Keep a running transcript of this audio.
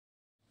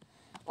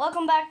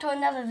welcome back to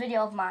another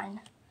video of mine.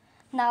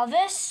 Now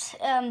this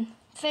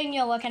thing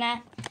you're looking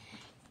at,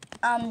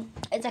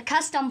 it's a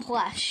custom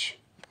plush,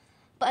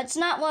 but it's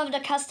not one of the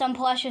custom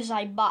plushes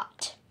I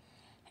bought.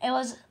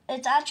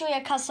 It's actually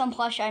a custom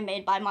plush I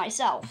made by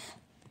myself.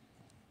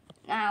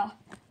 Now,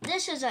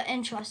 this is an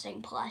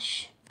interesting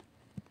plush.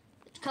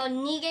 It's called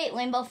Negate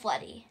Rainboa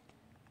Freddy,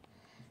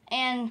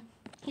 and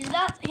he's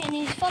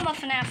from a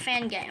FNAF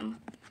fan game.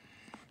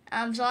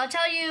 So I'll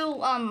tell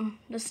you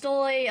the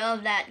story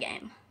of that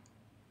game.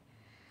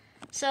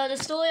 So the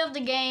story of the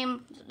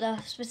game,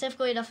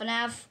 specifically the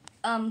FNAF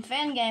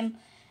fan game,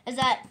 is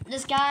that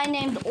this guy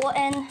named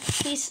Orton,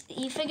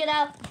 he figured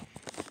out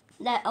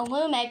that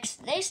Illumix,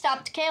 they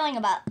stopped caring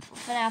about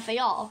FNAF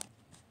y'all.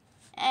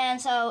 And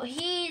so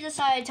he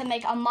decided to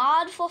make a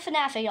mod for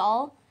FNAF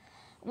y'all,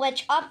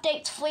 which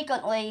updates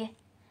frequently,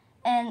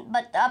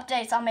 but the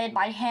updates are made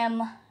by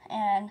him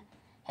and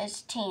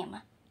his team.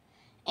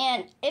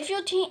 And if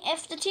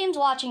the team's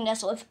watching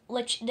this,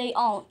 which they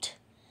aren't,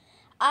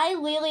 I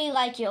really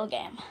like your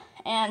game,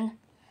 and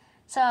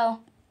so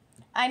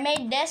I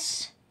made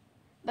this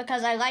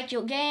because I like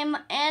your game,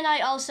 and I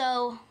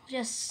also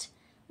just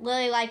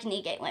really like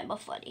Negate Rainboa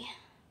Freddy.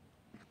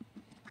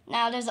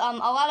 Now there's a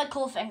lot of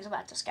cool things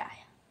about this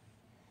guy.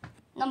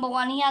 Number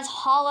one, he has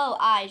hollow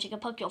eyes. You can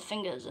poke your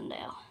fingers in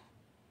there.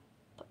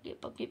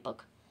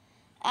 Poke.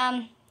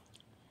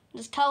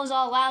 There's colors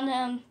all around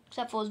him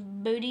except for his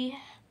booty.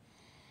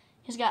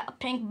 He's got a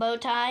pink bow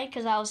tie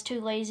because I was too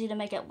lazy to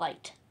make it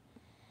white.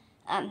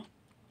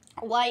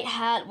 White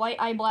hat, white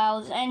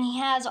eyebrows, and he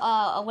has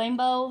a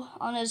rainbow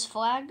on his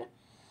flag.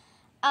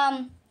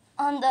 On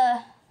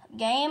the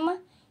game,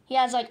 he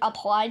has like a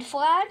pride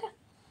flag,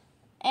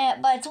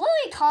 but it's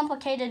really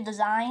complicated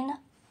design.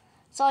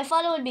 So I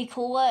thought it would be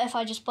cooler if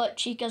I just put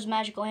Chica's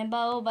magic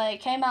rainbow, but it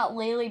came out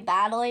really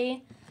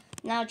badly.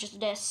 Now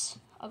just this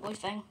ugly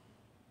thing.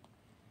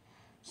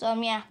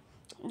 So yeah,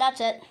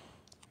 that's it.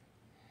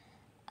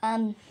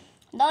 The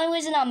only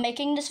reason I'm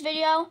making this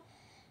video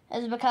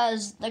is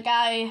because the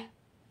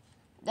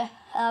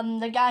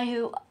other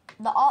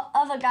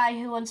guy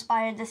who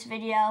inspired this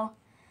video,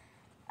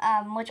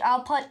 which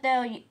I'll put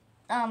their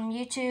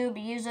YouTube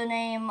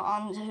username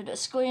on the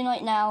screen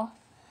right now.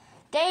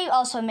 They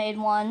also made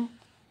one,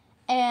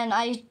 and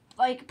I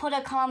put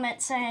a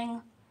comment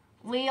saying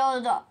we are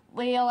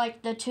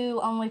like the two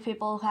only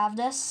people who have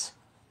this,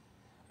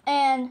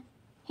 and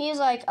he's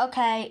like,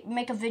 okay,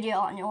 make a video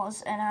on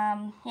yours,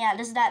 and yeah,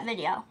 this is that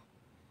video.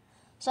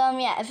 So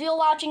yeah, if you're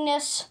watching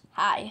this,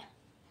 hi.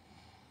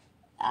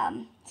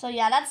 So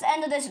yeah, that's the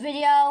end of this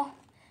video.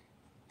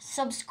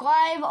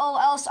 Subscribe or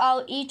else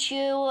I'll eat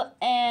you,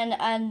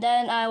 and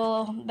then I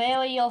will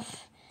bury you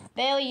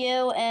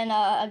in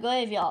a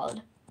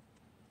graveyard.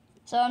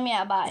 So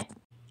yeah, bye.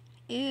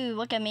 Ooh,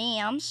 look at me,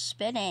 I'm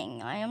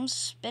spinning. I am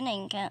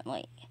spinning, can't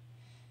wait.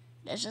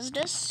 This is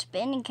the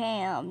spin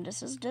cam.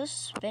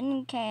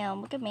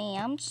 Look at me,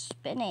 I'm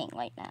spinning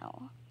right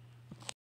now.